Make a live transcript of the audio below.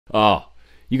Oh,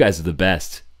 you guys are the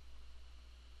best.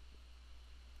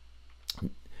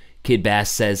 Kid Bass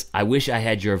says, I wish I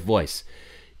had your voice.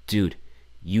 Dude,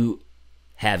 you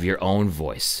have your own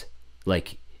voice.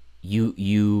 Like,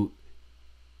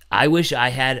 I wish I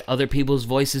had other people's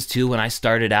voices too when I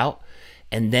started out.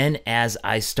 And then as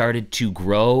I started to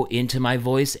grow into my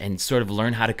voice and sort of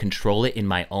learn how to control it in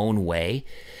my own way,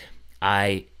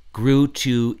 I grew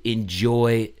to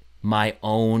enjoy my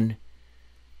own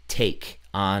take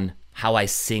on how I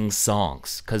sing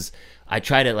songs. Because I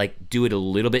try to like do it a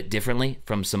little bit differently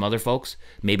from some other folks.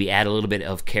 Maybe add a little bit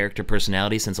of character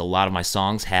personality, since a lot of my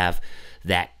songs have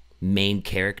that main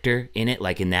character in it.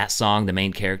 Like in that song, the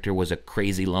main character was a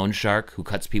crazy loan shark who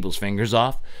cuts people's fingers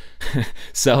off.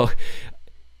 So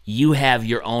you have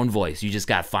your own voice. You just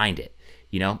got to find it,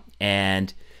 you know?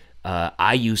 And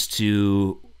I used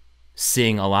to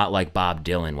sing a lot like Bob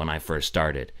Dylan when I first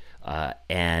started.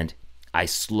 And I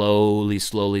slowly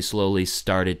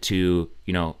started to,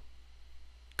 you know,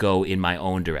 go in my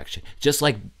own direction. Just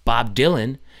like Bob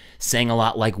Dylan sang a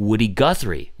lot like Woody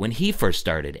Guthrie when he first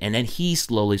started, and then he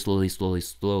slowly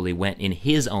went in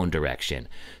his own direction.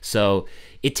 So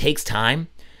it takes time,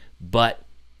 but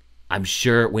I'm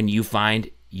sure when you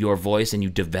find your voice and you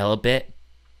develop it,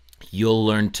 you'll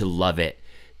learn to love it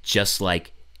just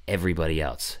like everybody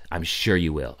else. I'm sure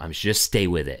you will. Just stay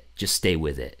with it. Just stay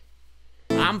with it.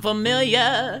 I'm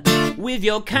familiar with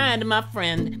your kind, my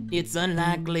friend. It's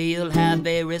unlikely you'll have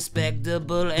a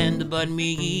respectable end, but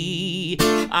me,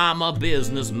 I'm a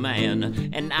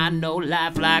businessman, and I know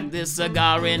life like this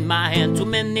cigar in my hand. Too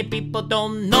many people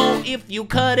don't know if you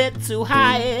cut it too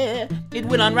high, it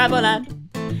will unravel and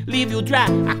leave you dry.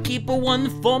 I keep a one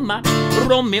for my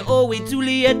Romeo and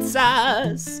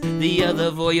Julietas, the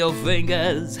other for your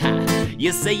fingers.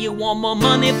 You say you want more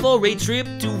money for a trip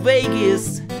to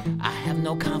Vegas. I have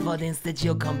no confidence that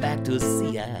you'll come back to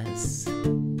see us.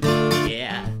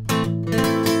 Yeah.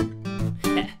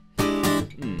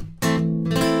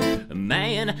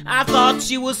 Man, I thought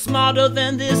you were smarter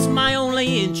than this. My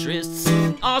only interests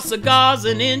are cigars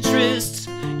and interests.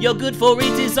 You're good for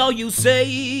it is all you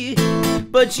say,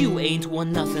 but you ain't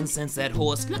won nothing since that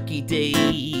horse Lucky Day.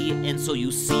 And so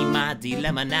you see my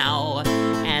dilemma now,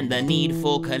 and the need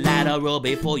for collateral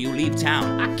before you leave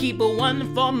town. I keep a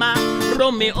one for my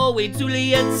Romeo and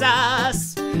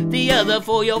Julietas, the other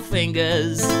for your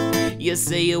fingers. You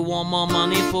say you want more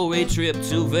money for a trip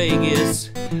to Vegas.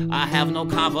 I have no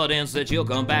confidence that you'll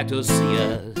come back to see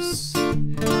us.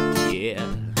 Yeah.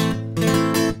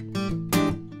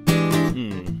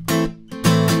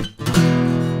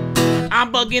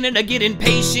 I'm beginning to get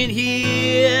impatient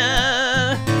here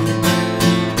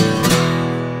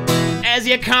as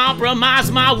you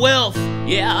compromise my wealth,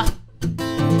 yeah.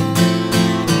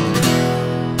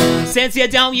 Since you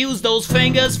don't use those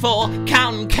fingers for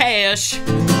counting cash,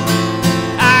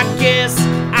 I guess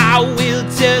I will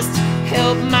just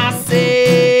help myself.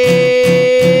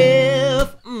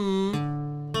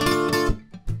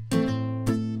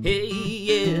 Hey,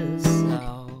 yes.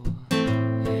 Oh,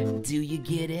 do you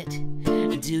get it?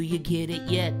 Do you get it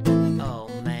yet? Oh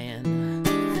man.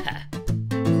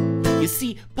 You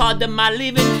see, part of my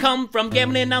living come from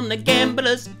gambling on the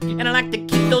gamblers, and I like to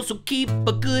keep those who keep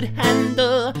a good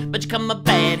handle. But you come a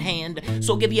bad hand,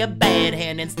 so I'll give you a bad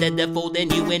hand instead of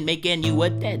folding you and making you a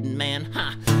dead man.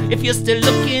 If you're still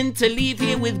looking to leave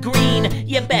here with green,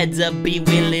 you better be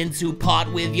willing to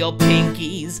part with your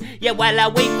pinkies. Yeah, while I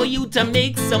wait for you to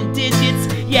make some digits,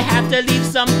 you have to leave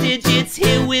some digits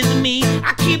here with me.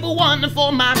 I keep one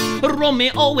for my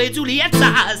Romeo and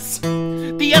Julietas,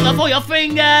 the other for your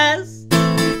fingers.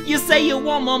 You say you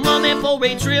want more money for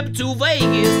a trip to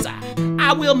Vegas.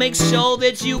 I will make sure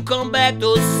that you come back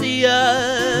to see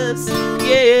us.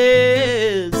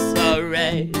 Yes,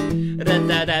 alright.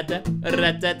 Ra-da-da-da,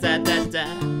 ra-da-da-da-da,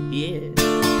 yeah.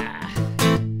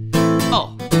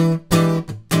 Oh.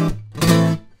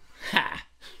 Ha.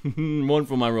 One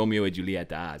for my Romeo and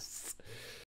Julietas.